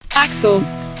Axel.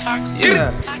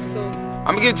 Yeah. Axel.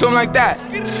 I'ma give it to him like that.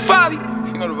 It's Fabi.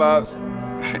 You know the vibes.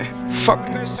 Fuck.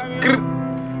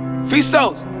 Free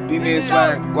souls. Beat me and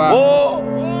swag. Guap.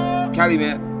 Oh. Cali,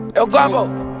 man. El Guapo.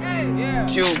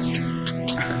 Q.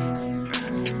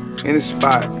 In the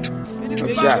spot.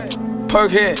 No Jack.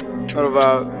 Perk head. Know the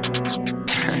vibes.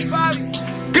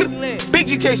 Big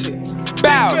GK shit.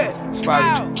 Bow. It's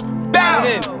Fabi. Bow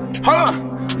in. Hold on.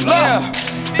 Yeah.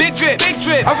 Big drip. Big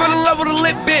drip. I fell in love with a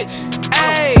lit bitch.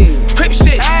 Ayy. Crip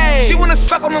shit. Ayy. She wanna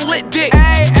suck on a lit dick.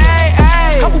 Ayy, ayy,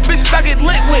 ayy. Couple bitches I get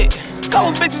lit with.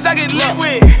 Couple bitches I get lit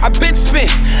with. I been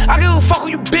spent. I give a fuck who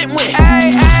you been with.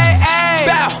 Ayy, ayy, ayy.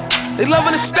 Bow. They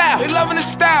loving the style. They loving the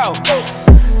style.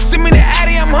 Send me the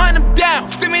Addy, I'm hunting them down.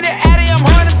 Send me the Addy, I'm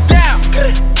hunting them down.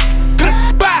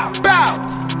 Bow, bow,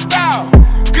 bow.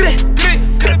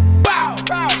 Bow,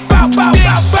 bow, bow,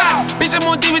 bow, bow. Bitch, I'm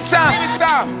on demon time. Demon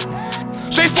time.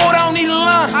 Straightforward, I don't need a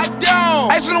line. I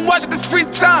don't. I just wanna watch it the free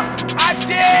time. I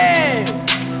did.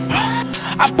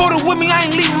 I bought it with me, I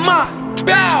ain't leaving mine.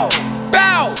 Bow,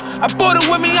 bow. I bought it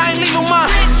with me, I ain't leaving mine.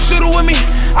 Shoot it with me.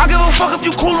 I give a fuck if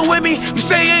you coolin' with me. You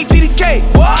say you ain't GDK.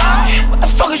 What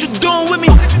the fuck is you doing with me?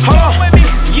 Hold on.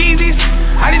 Yeezys.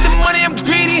 I need the money, I'm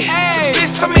greedy. The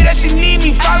bitch told me that she need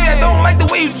me. Fabi, I don't like the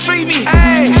way you treat me.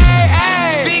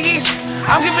 Figgies.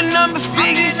 I'm giving number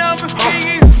figures.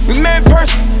 We met in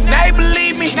person. Now he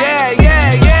believe me.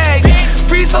 Yeah.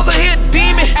 Free souls are here,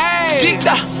 demon. Geeked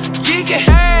up, geeking.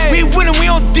 We winning, we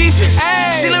on defense.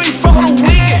 She let me fuck on the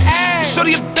weekend.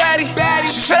 Shorty a baddie.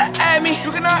 She try to add me.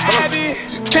 You cannot add me.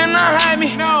 You cannot hide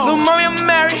me. Little mommy, I'm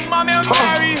married.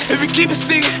 If you keep it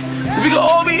secret, then we can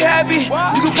all be happy.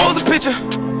 You can pose a picture,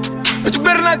 but you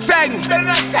better not tag me.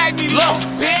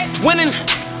 Look, winning.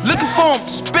 Looking for him,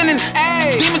 spinning.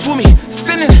 Demons with me,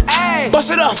 sinning. Bust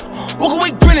it up, walk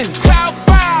away grinning.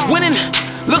 Winning,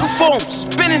 looking for him,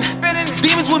 spinning.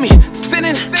 Demons with me,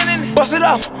 sinning. Bust it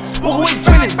up, walk away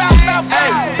grinning.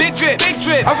 Big drip.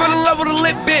 I fell in love with a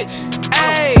lit bitch.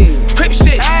 Crip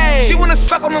shit. She wanna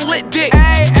suck on a lit dick.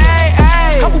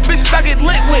 Couple bitches I get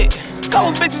lit with.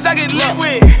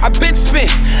 I been spent.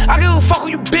 I give a fuck who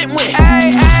you been with.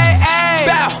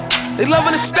 Bow. They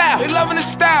loving the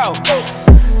style.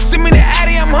 Send me the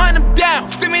Addy, I'm hunting them down.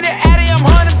 Send me the Addy.